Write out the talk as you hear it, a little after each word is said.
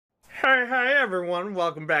Hi everyone,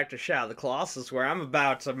 welcome back to Shadow of the Colossus, where I'm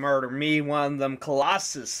about to murder me one of them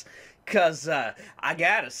Colossus. Cause, I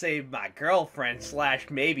gotta save my girlfriend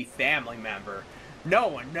slash maybe family member. No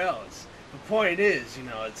one knows. The point is,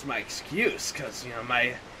 it's my excuse, cause,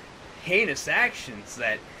 my heinous actions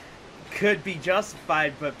that could be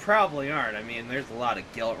justified but probably aren't. I mean, there's a lot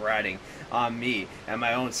of guilt riding on me and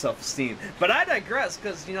my own self-esteem. But I digress,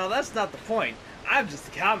 because, that's not the point. I'm just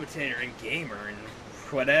a commentator and gamer and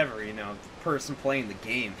whatever, the person playing the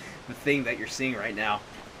game, the thing that you're seeing right now.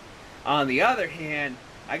 On the other hand,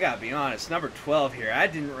 I gotta be honest, number 12 here, I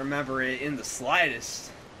didn't remember it in the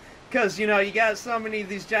slightest. Because, you got so many of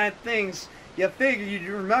these giant things, you figure you'd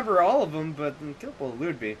remember all of them, but a couple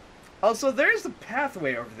elude me. Also, there's the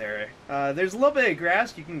pathway over there. There's a little bit of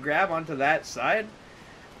grass you can grab onto that side.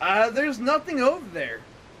 There's nothing over there.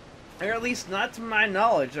 Or at least not to my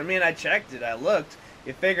knowledge. I mean, I checked it, I looked.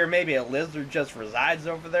 You figure maybe a lizard just resides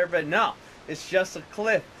over there, but no. It's just a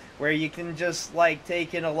cliff where you can just, like,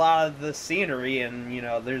 take in a lot of the scenery and,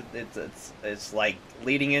 it's like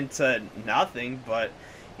leading into nothing, but,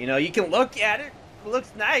 you can look at it. It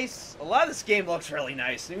looks nice. A lot of this game looks really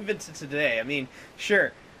nice, even to today. I mean,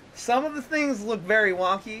 sure. Some of the things look very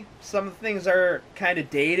wonky. Some of the things are kind of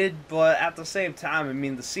dated, but at the same time, I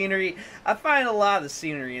mean, the scenery, I find a lot of the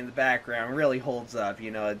scenery in the background really holds up,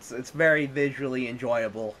 it's very visually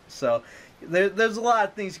enjoyable. So there's a lot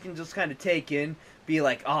of things you can just kind of take in, be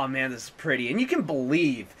like, oh man, this is pretty. And you can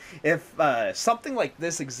believe if something like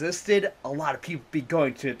this existed, a lot of people would be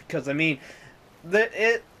going to it, because, I mean,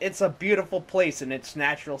 it's a beautiful place in its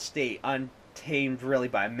natural state, tamed really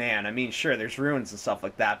by man. I mean, sure, there's ruins and stuff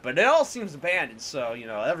like that, but it all seems abandoned, so,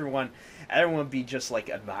 everyone would be just,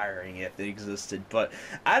 like, admiring it if it existed. But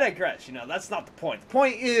I digress, that's not the point. The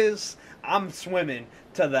point is, I'm swimming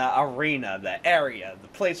to the arena, the area, the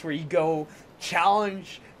place where you go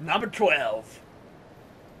challenge number 12.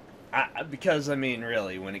 Because, I mean,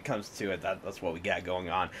 really, when it comes to it, that's what we got going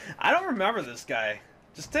on. I don't remember this guy.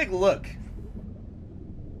 Just take a look.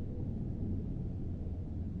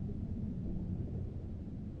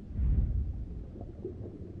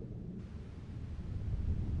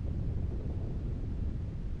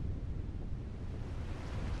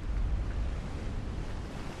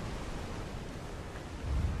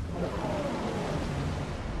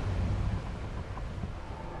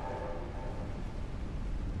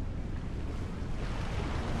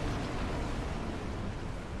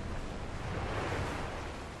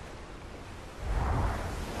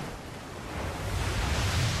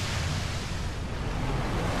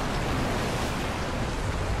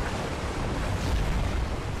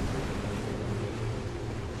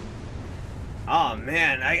 Oh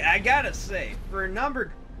man, I gotta say, for a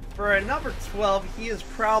number 12, he is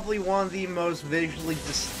probably one of the most visually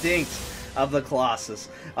distinct of the Colossus.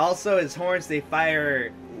 Also, his horns, they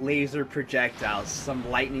fire laser projectiles, some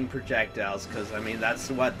lightning projectiles, because, I mean, that's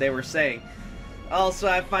what they were saying. Also,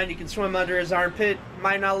 I find you can swim under his armpit.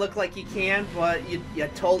 Might not look like you can, but you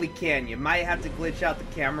totally can. You might have to glitch out the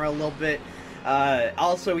camera a little bit.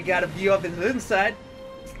 Also, we got a view of his inside.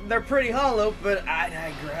 They're pretty hollow, but I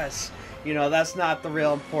digress. That's not the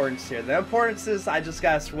real importance here. The importance is I just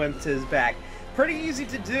gotta swim to his back. Pretty easy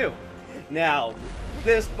to do. Now,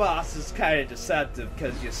 this boss is kind of deceptive,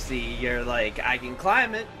 because you see, you're like, I can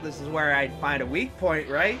climb it. This is where I'd find a weak point,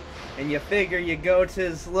 right? And you figure you go to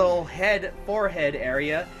his little forehead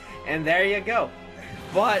area, and there you go.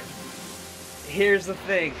 But, here's the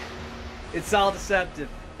thing. It's all deceptive.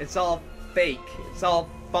 It's all fake. It's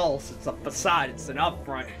all false. It's a facade. It's an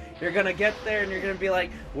upfront. You're gonna get there and you're gonna be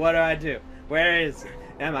like, what do I do? Where is it?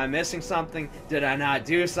 Am I missing something? Did I not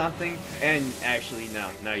do something? And actually,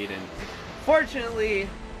 no you didn't. Fortunately,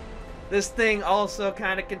 this thing also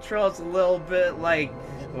kind of controls a little bit like,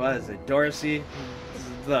 what is it, Dorsey?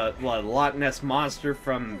 The Loch Ness Monster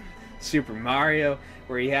from Super Mario,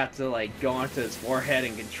 where you have to, like, go onto his forehead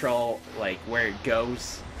and control, like, where it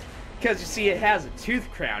goes. Because, you see, it has a tooth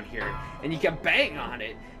crown here, and you can bang on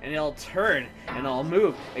it, and it'll turn, and it'll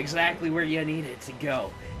move exactly where you need it to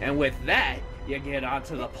go. And with that, you get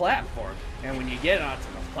onto the platform. And when you get onto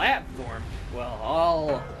the platform,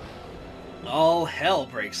 well, all hell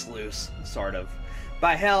breaks loose, sort of.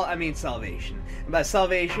 By hell, I mean salvation. And by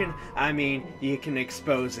salvation, I mean you can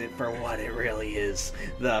expose it for what it really is.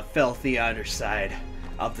 The filthy underside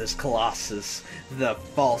of this Colossus. The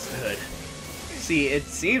falsehood. See, it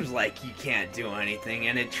seems like you can't do anything,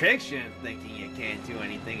 and it tricks you into thinking you can't do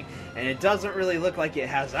anything, and it doesn't really look like it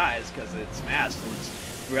has eyes, because its mask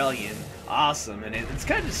looks brilliant awesome, and it's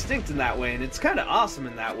kind of distinct in that way, and it's kind of awesome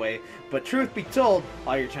in that way, but truth be told,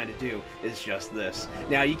 all you're trying to do is just this.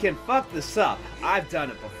 Now, you can fuck this up. I've done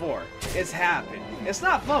it before. It's happened. It's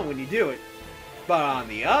not fun when you do it, but on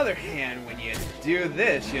the other hand, when you do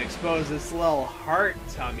this, you expose this little heart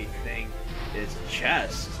tummy thing, his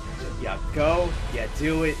chest. You go, you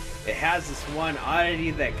do it. It has this one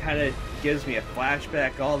oddity that kind of gives me a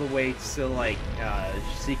flashback all the way to like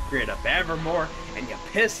Secret of Evermore, and you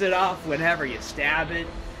piss it off whenever you stab it.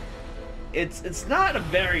 It's not a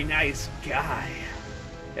very nice guy.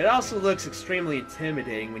 It also looks extremely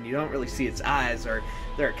intimidating when you don't really see its eyes, or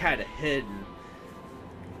they're kind of hidden.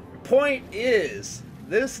 Point is,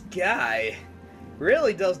 this guy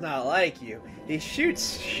really does not like you. He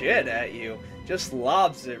shoots shit at you, just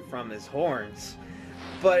lobs it from his horns.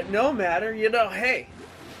 But no matter, you know, hey,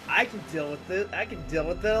 I can deal with it. I can deal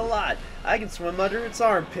with it a lot. I can swim under its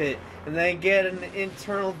armpit and then get an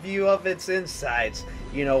internal view of its insides.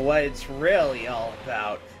 You know what it's really all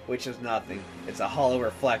about, which is nothing. It's a hollow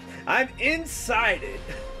reflect. I'm inside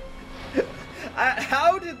it.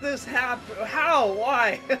 How did this happen? How?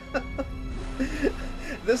 Why?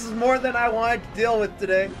 This is more than I wanted to deal with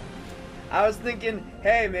today. I was thinking,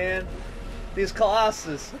 hey man, these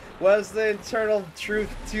Colossus, what is the internal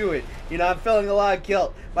truth to it? You know, I'm feeling a lot of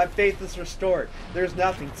guilt. My faith is restored. There's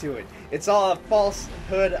nothing to it. It's all a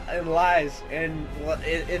falsehood and lies, and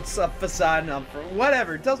it's a facade for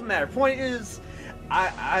whatever. It doesn't matter. Point is,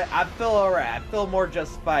 I feel alright. I feel more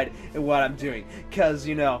justified in what I'm doing. Because,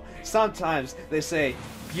 you know, sometimes they say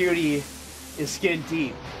beauty is skin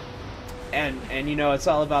deep. And you know, it's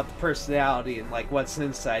all about the personality and like what's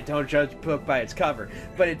inside. Don't judge a book by its cover.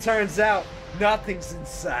 But it turns out nothing's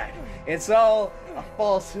inside. It's all a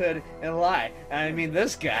falsehood and a lie. And I mean,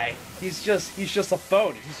 this guy, he's just a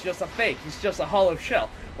phony. He's just a fake. He's just a hollow shell.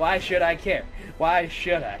 Why should I care? Why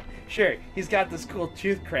should I? Sure, he's got this cool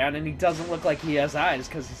tooth crown, and he doesn't look like he has eyes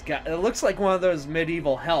because he's got. It looks like one of those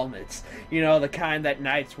medieval helmets, you know, the kind that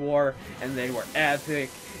knights wore, and they were epic.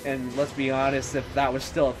 And let's be honest, if that was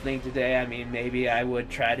still a thing today, I mean, maybe I would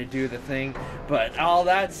try to do the thing. But all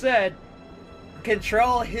that said,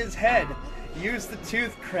 control his head. Use the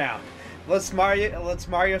tooth crown. Let's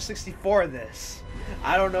Mario 64 this.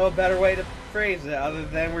 I don't know a better way to phrase it other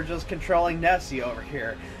than we're just controlling Nessie over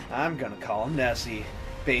here. I'm gonna call him Nessie,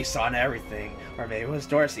 based on everything. Or maybe it was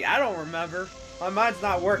Dorsey. I don't remember. My mind's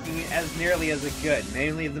not working as nearly as it could,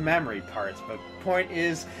 mainly the memory parts, but point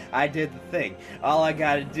is, I did the thing. All I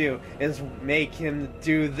gotta do is make him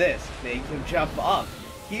do this, make him jump up.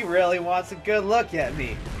 He really wants a good look at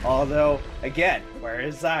me. Although, again, where are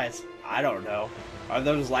his eyes? I don't know. Are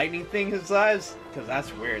those lightning thing his eyes? Because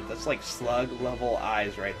that's weird. That's like slug level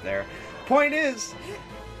eyes right there. Point is,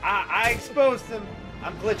 I exposed him.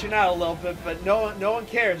 I'm glitching out a little bit, but no one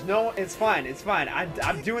cares. No, it's fine. It's fine.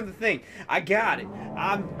 I'm doing the thing. I got it.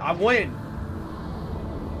 I win.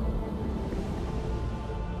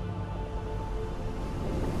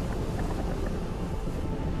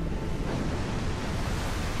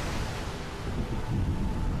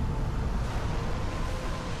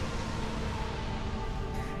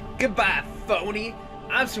 Goodbye, phony.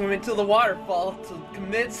 I'm swimming to the waterfall to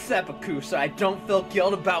commit seppuku so I don't feel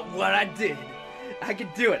guilt about what I did. I can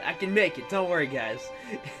do it. I can make it. Don't worry, guys.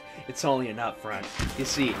 It's only an upfront. You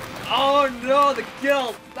see. Oh no, the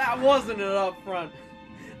guilt! That wasn't an upfront.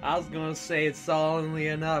 I was gonna say it's only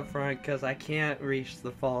an upfront because I can't reach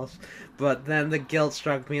the falls. But then the guilt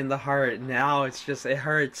struck me in the heart. Now it's just, it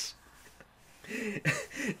hurts.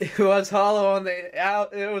 It was hollow on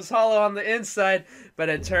the inside, but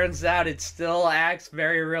it turns out it still acts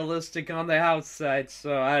very realistic on the outside,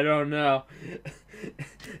 so I don't know.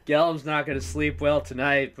 Gellum's not going to sleep well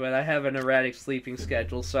tonight, but I have an erratic sleeping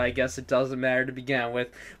schedule, so I guess it doesn't matter to begin with.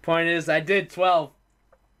 Point is, I did 12.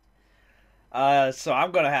 So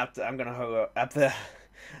I'm gonna have to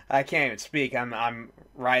I can't even speak. I'm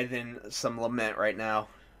writhing some lament right now.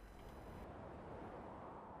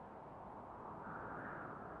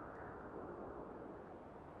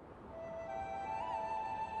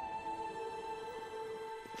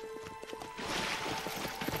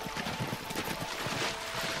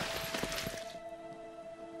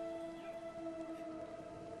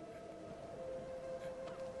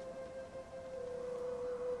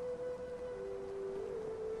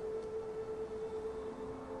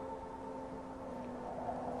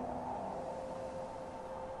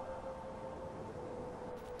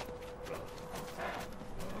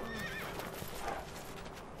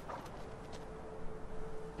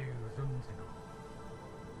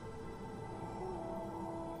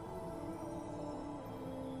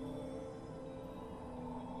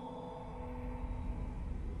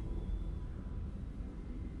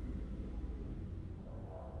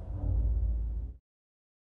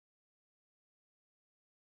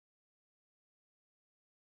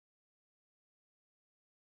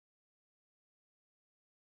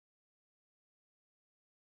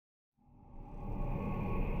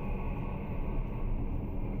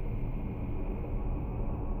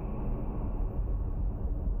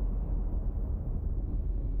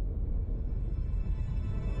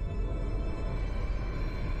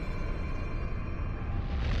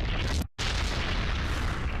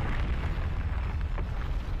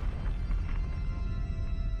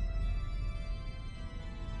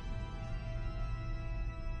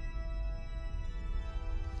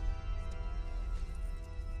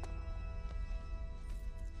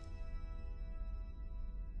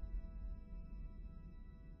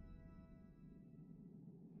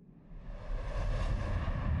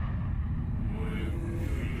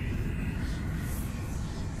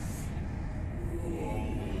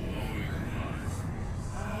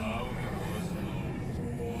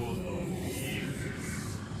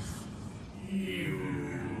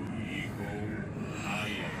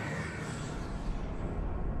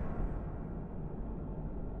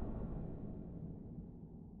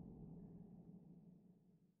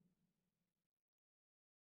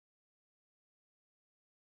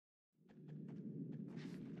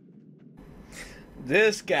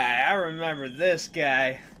 This guy, I remember this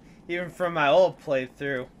guy, even from my old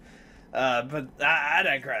playthrough. But I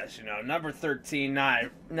digress. Number 13,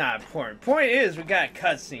 not important. Point is, we got a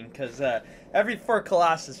cutscene because every 4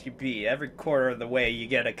 Colossus you beat, every quarter of the way you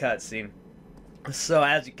get a cutscene. So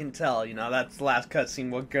as you can tell, that's the last cutscene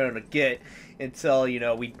we're gonna get until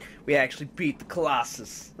we actually beat the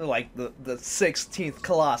Colossus, like the 16th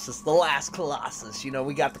Colossus, the last Colossus.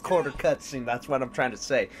 We got the quarter cutscene. That's what I'm trying to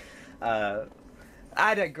say.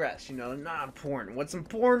 I digress. Not important. What's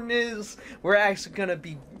important is we're actually gonna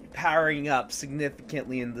be powering up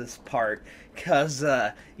significantly in this part, cause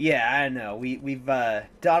yeah, I know we've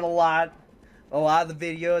done a lot. A lot of the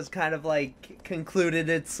video has kind of like concluded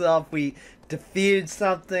itself. We defeated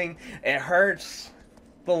something. It hurts.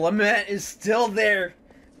 The lament is still there.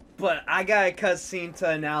 But I got a cutscene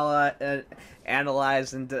to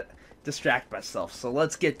analyze and distract myself. So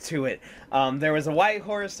let's get to it. There was a white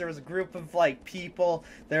horse. There was a group of like people.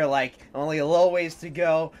 They're like only a little ways to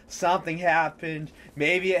go. Something happened.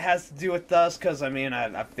 Maybe it has to do with us, because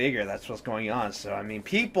I figure that's what's going on. So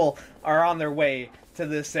people are on their way to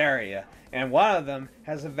this area. And one of them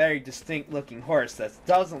has a very distinct looking horse that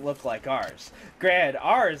doesn't look like ours. Granted,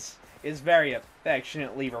 ours is very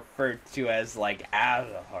affectionately referred to as like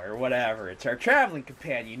Ada or whatever. It's our traveling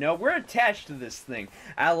companion. We're attached to this thing.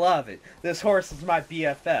 I love it. This horse is my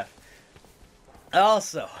BFF.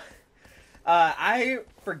 Also, I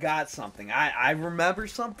forgot something. I remember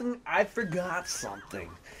something. I forgot something.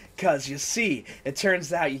 Because you see, it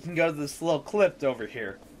turns out you can go to this little cliff over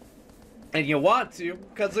here. And you want to,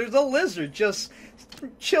 because there's a lizard just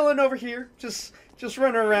chilling over here, just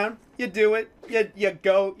running around. You do it, you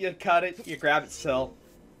go, you cut it, you grab its tail,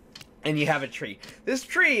 and you have a tree. This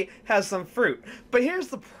tree has some fruit, but here's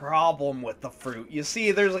the problem with the fruit. You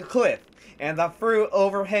see, there's a cliff, and the fruit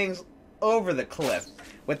overhangs over the cliff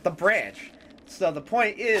with the branch. So the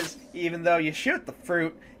point is, even though you shoot the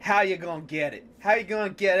fruit, how you gonna get it? How you gonna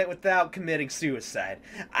get it without committing suicide?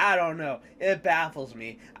 I don't know. It baffles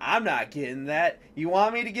me. I'm not getting that. You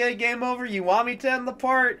want me to get a game over? You want me to end the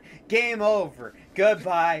part? Game over.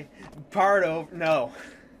 Goodbye. Part over. No.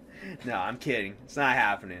 No, I'm kidding. It's not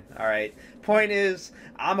happening. Alright. Point is,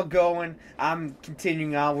 I'm a-going. I'm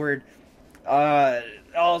continuing onward.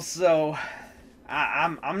 Also,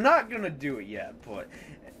 I'm not gonna do it yet, but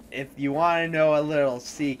if you want to know a little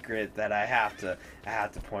secret that I have to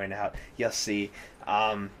point out, you'll see.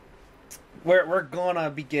 We're gonna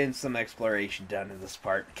begin some exploration done in this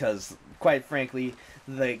part, because quite frankly,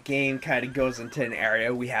 the game kind of goes into an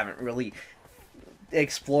area we haven't really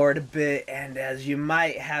explored a bit, and as you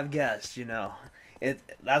might have guessed,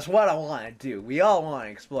 that's what I want to do. We all want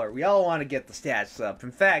to explore. We all want to get the stats up.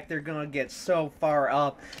 In fact, they're going to get so far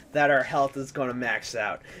up that our health is going to max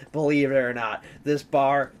out. Believe it or not, this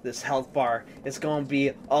health bar, is going to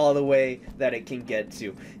be all the way that it can get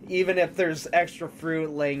to. Even if there's extra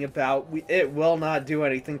fruit laying about, it will not do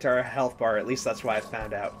anything to our health bar. At least that's what I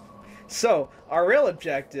found out. So, our real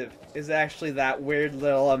objective is actually that weird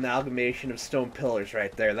little amalgamation of stone pillars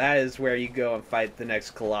right there. That is where you go and fight the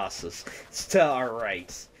next Colossus. It's to our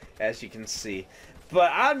right, as you can see.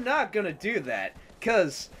 But I'm not gonna do that,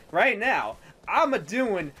 because right now, I'm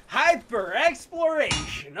a-doing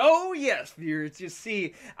hyper-exploration. Oh yes, viewers, you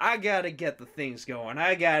see, I gotta get the things going.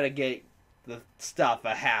 I gotta get the stuff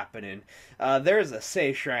happening. There's a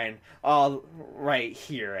safe shrine all right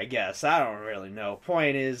here, I guess. I don't really know.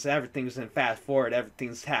 Point is, everything's in fast forward,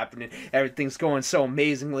 everything's happening, everything's going so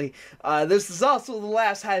amazingly. This is also the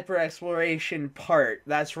last hyper exploration part.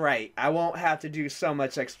 That's right. I won't have to do so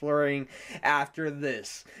much exploring after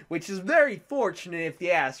this, which is very fortunate if you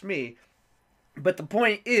ask me. But the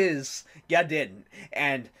point is, you didn't.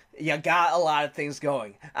 And you got a lot of things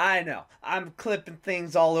going. I know. I'm clipping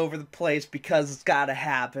things all over the place because it's gotta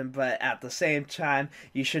happen, but at the same time,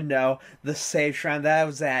 you should know the save shrine that I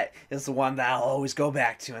was at is the one that I'll always go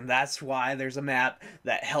back to, and that's why there's a map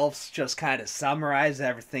that helps just kind of summarize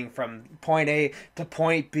everything from point A to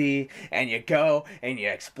point B, and you go, and you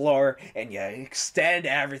explore, and you extend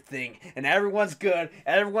everything, and everyone's good,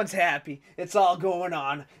 everyone's happy, it's all going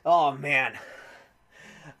on. Oh man.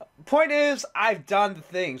 Point is, I've done the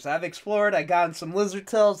things. I've explored, I got some lizard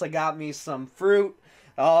tails, I got me some fruit.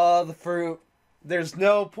 Oh, the fruit. There's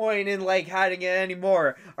no point in, like, hiding it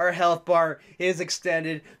anymore. Our health bar is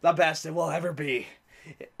extended, the best it will ever be.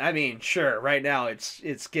 I mean, sure, right now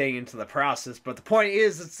it's getting into the process, but the point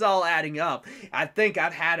is, it's all adding up. I think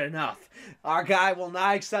I've had enough. Our guy will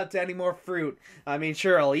not accept any more fruit. I mean,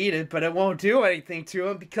 sure, I'll eat it, but it won't do anything to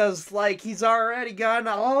him because, like, he's already gotten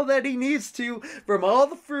all that he needs to from all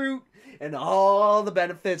the fruit, and all the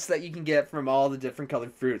benefits that you can get from all the different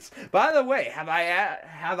colored fruits. By the way, have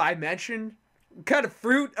I mentioned what kind of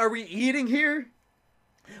fruit are we eating here?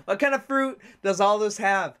 What kind of fruit does all this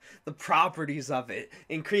have? The properties of it.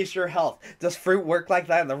 Increase your health. Does fruit work like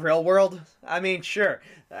that in the real world? I mean, sure.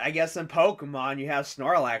 I guess in Pokemon you have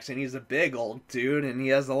Snorlax and he's a big old dude and he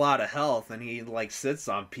has a lot of health and he like sits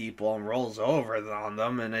on people and rolls over on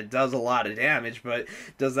them and it does a lot of damage, but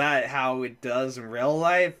does that how it does in real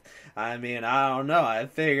life? I mean, I don't know. I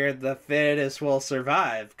figured the fittest will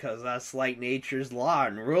survive because that's like nature's law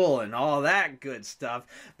and rule and all that good stuff.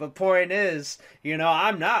 But point is,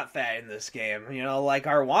 I'm not fat in this game. Like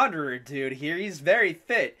our Wanderer dude here, he's very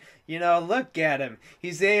fit. Look at him.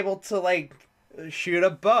 He's able to like shoot a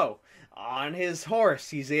bow on his horse.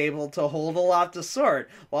 He's able to hold aloft a sword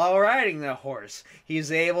while riding the horse. He's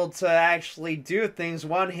able to actually do things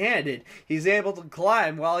one-handed. He's able to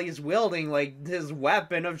climb while he's wielding like his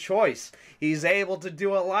weapon of choice. He's able to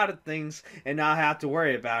do a lot of things and not have to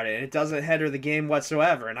worry about it. It doesn't hinder the game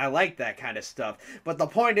whatsoever, and I like that kind of stuff. But the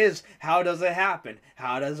point is, how does it happen?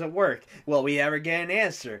 How does it work? Will we ever get an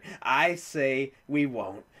answer? I say we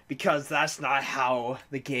won't. Because that's not how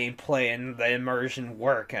the gameplay and the immersion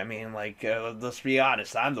work. I mean, like, let's be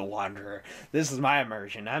honest, I'm the Wanderer. This is my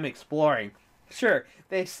immersion. I'm exploring. Sure,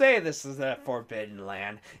 they say this is a forbidden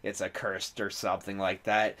land. It's accursed or something like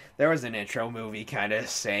that. There was an intro movie kind of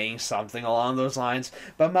saying something along those lines.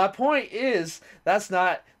 But my point is, that's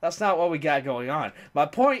not what we got going on. My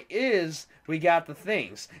point is, we got the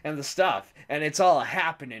things and the stuff. And it's all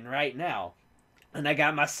happening right now. And I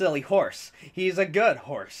got my silly horse. He's a good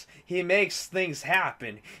horse. He makes things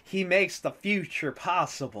happen. He makes the future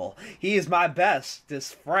possible. He is my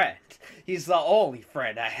bestest friend. He's the only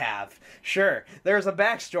friend I have. Sure, there's a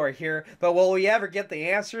backstory here, but will we ever get the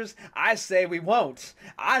answers? I say we won't.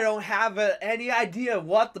 I don't have any idea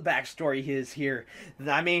what the backstory is here.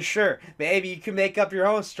 I mean, sure, maybe you can make up your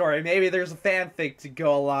own story. Maybe there's a fanfic to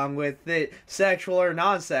go along with it, sexual or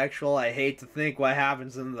non-sexual. I hate to think what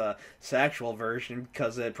happens in the sexual version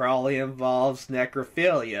because it probably involves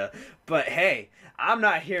necrophilia. But hey, I'm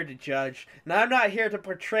not here to judge, and I'm not here to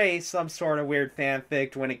portray some sort of weird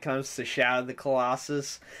fanfic when it comes to Shadow of the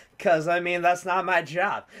Colossus, because, I mean, that's not my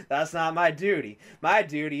job. That's not my duty. My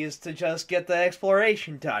duty is to just get the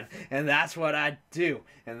exploration done, and that's what I do,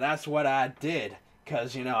 and that's what I did,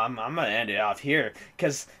 because, I'm going to end it off here,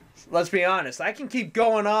 because let's be honest, I can keep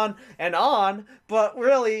going on, but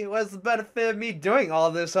really, what's the benefit of me doing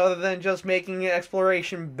all this other than just making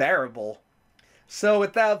exploration bearable? So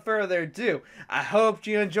without further ado, I hope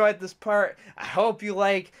you enjoyed this part. I hope you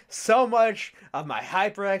like so much of my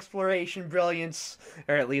hyper-exploration brilliance.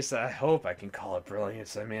 Or at least I hope I can call it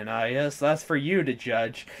brilliance. I mean, I guess that's for you to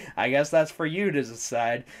judge. I guess that's for you to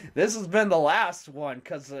decide. This has been the last one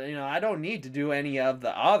because, I don't need to do any of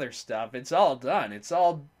the other stuff. It's all done. It's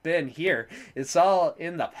all been here. It's all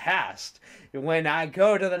in the past. When I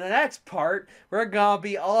go to the next part, we're gonna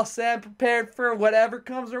be all set and prepared for whatever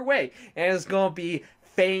comes our way. And it's gonna be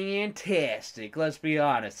fantastic. Let's be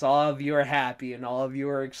honest. All of you are happy and all of you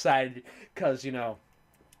are excited because,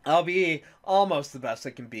 I'll be almost the best I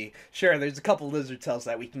can be. Sure, there's a couple lizard tails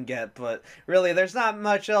that we can get, but really there's not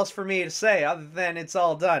much else for me to say other than it's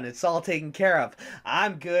all done. It's all taken care of.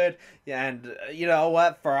 I'm good, and you know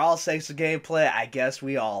what? For all sakes of gameplay, I guess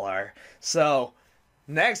we all are. So,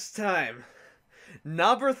 next time,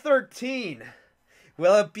 number 13.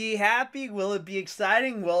 Will it be happy? Will it be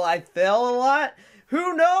exciting? Will I fail a lot?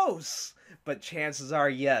 Who knows? But chances are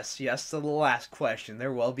yes. Yes to the last question.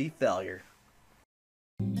 There will be failure.